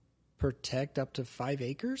protect up to 5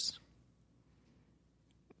 acres.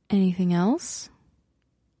 Anything else?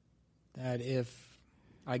 That if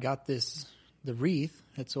I got the wreath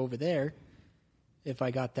that's over there, if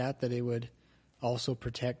I got that it would also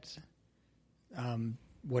protect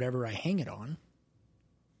whatever I hang it on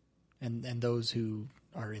and those who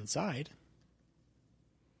are inside.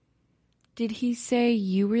 Did he say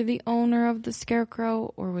you were the owner of the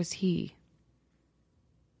scarecrow, or was he?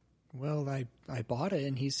 Well, I bought it,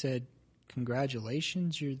 and he said,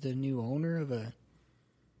 "Congratulations, you're the new owner of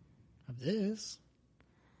this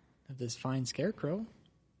fine scarecrow."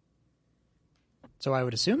 So I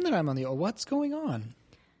would assume that I'm on the. Oh, what's going on?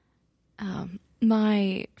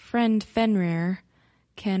 My friend Fenrir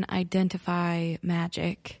can identify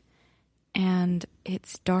magic, and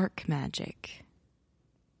it's dark magic.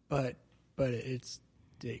 But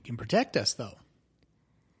it can protect us though.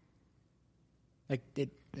 Like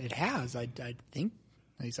it has. I think,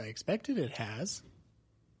 at least I expected it has.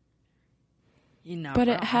 You know, But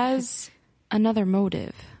it has another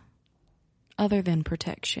motive other than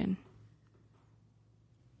protection.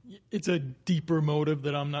 It's a deeper motive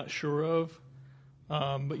that I'm not sure of.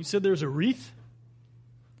 But you said there's a wreath?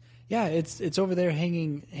 Yeah, it's over there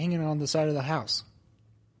hanging on the side of the house.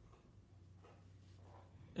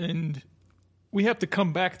 And we have to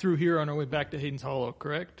come back through here on our way back to Hayden's Hollow,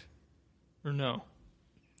 correct? Or no?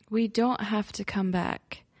 We don't have to come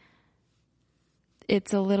back.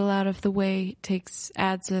 It's a little out of the way.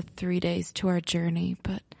 Adds 3 days to our journey,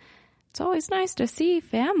 but it's always nice to see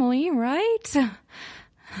family, right?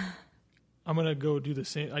 I'm going to go do the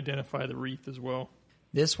same, identify the wreath as well.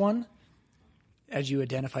 This one, as you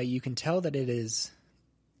identify, you can tell that it is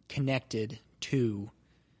connected to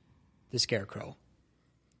the scarecrow.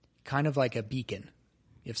 Kind of like a beacon.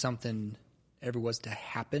 If something ever was to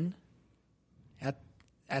happen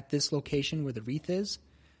at this location where the wreath is,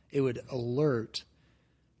 it would alert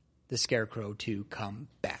the scarecrow to come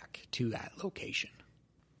back to that location.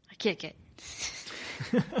 I kick it.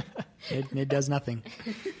 It does nothing.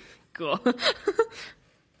 Cool.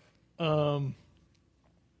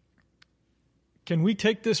 Can we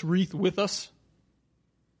take this wreath with us?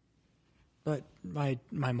 But my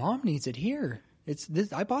mom needs it here. It's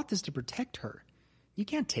this. I bought this to protect her. You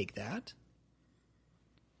can't take that.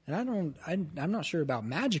 And I'm not sure about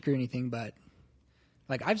magic or anything, but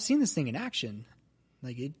like I've seen this thing in action.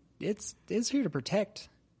 Like it's here to protect,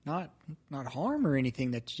 not harm or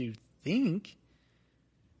anything that you think.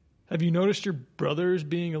 Have you noticed your brothers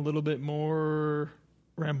being a little bit more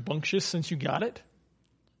rambunctious since you got it?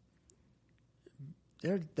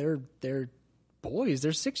 They're boys.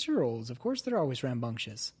 They're 6-year-olds. Of course they're always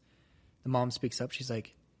rambunctious. The mom speaks up. She's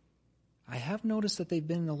like, I have noticed that they've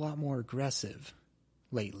been a lot more aggressive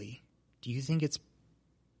lately. Do you think it's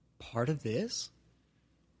part of this?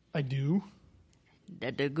 I do.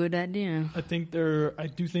 That's a good idea. I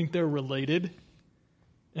do think they're related.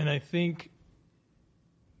 And I think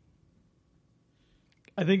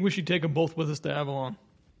we should take them both with us to Avalon.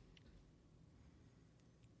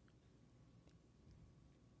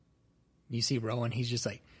 You see Rowan, he's just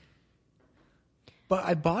like, but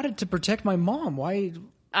I bought it to protect my mom. Why?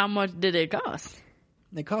 How much did it cost?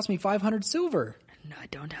 It cost me 500 silver. No, I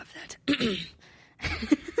don't have that.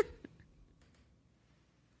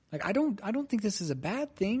 Like, I don't think this is a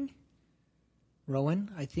bad thing,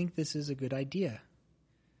 Rowan. I think this is a good idea.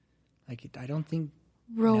 Like, I don't think,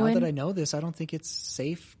 Rowan, now that I know this, I don't think it's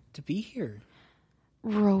safe to be here.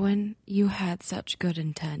 Rowan, you had such good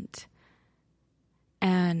intent.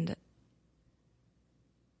 And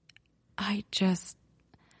I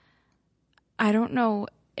don't know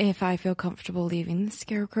if I feel comfortable leaving the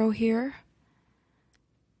Scarecrow here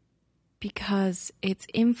because it's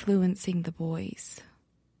influencing the boys.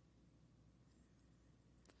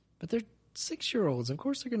 But they're 6-year-olds. Of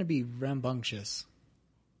course they're going to be rambunctious.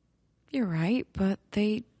 You're right, but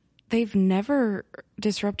they've never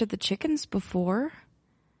disrupted the chickens before.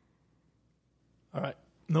 All right.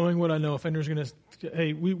 Knowing what I know, Fenrir's going to...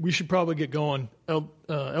 Hey, we should probably get going.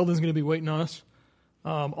 Eldon's going to be waiting on us.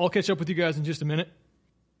 I'll catch up with you guys in just a minute.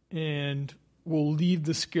 And we'll leave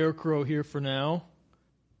the Scarecrow here for now.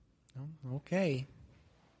 Okay.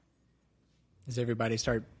 Does everybody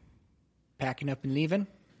start packing up and leaving?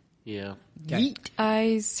 Yeah. Okay.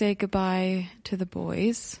 I say goodbye to the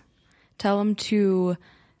boys. Tell them to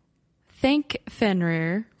thank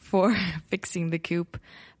Fenrir for fixing the coop,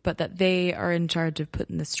 but that they are in charge of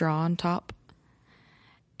putting the straw on top.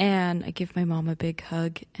 And I give my mom a big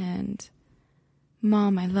hug and,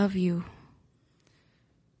 Mom, I love you.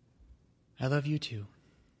 I love you too.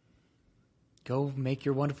 Go make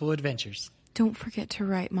your wonderful adventures. Don't forget to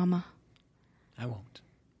write, Mama. I won't.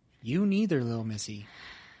 You neither, little missy.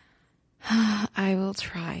 I will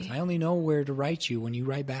try. I only know where to write you when you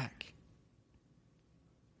write back.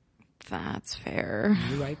 That's fair.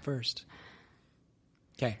 You write first.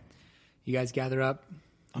 Okay. You guys gather up.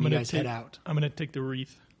 I'm You gonna guys take, head out. I'm going to take the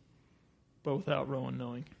wreath. But without Rowan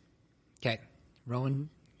knowing. Okay. Rowan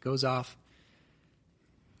goes off.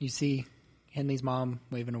 You see Henley's mom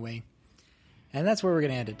waving away. And that's where we're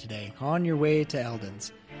going to end it today. On your way to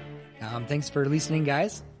Eldon's. Thanks for listening,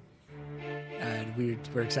 guys.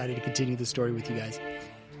 We're excited to continue the story with you guys.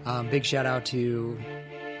 Big shout out to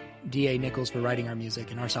D.A. Nichols for writing our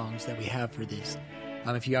music and our songs that we have for these.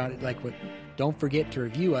 If you got like what, don't forget to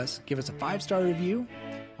review us. Give us a 5-star review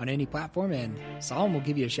on any platform, and Solomon will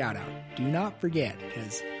give you a shout out. Do not forget,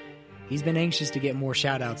 because he's been anxious to get more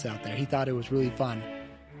shout outs out there. He thought it was really fun.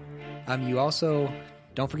 You also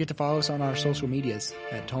don't forget to follow us on our social medias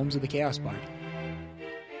at Tomes of the Chaos Bard.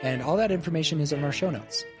 And all that information is in our show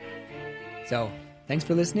notes. So, thanks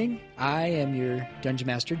for listening. I am your Dungeon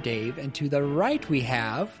Master, Dave, and to the right we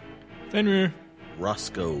have... Fenrir.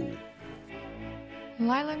 Roscoe.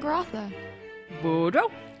 Lila Grotha.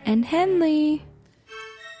 Bodo. And Henley.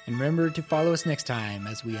 And remember to follow us next time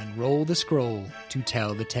as we unroll the scroll to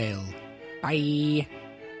tell the tale. Bye!